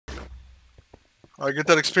Alright, get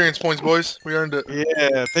that experience points, boys. We earned it.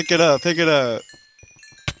 Yeah, pick it up, pick it up.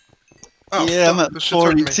 Oh, Yeah, fuck. I'm at This shit's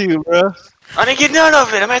hurting me. 42, bro. I didn't get none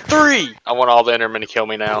of it. I'm at 3. I want all the Endermen to kill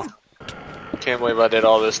me now. Can't believe I did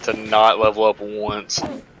all this to not level up once.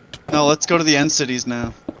 No, let's go to the end cities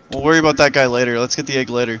now. We'll worry about that guy later. Let's get the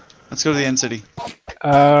egg later. Let's go to the end city.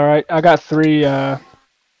 Alright, I got 3, Over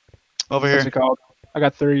what's here. it called? I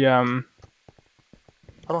got 3, I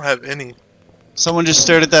don't have any. Someone just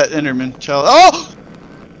stared at that Enderman. Child. Oh!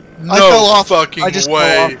 No I fell off. fucking I just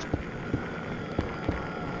way. fell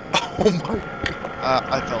Oh my god.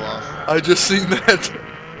 I fell off. I just seen that.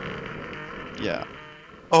 Yeah.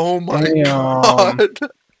 Oh my Damn. god.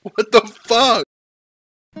 What the fuck?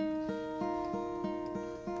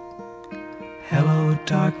 Hello,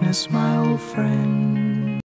 darkness, my old friend.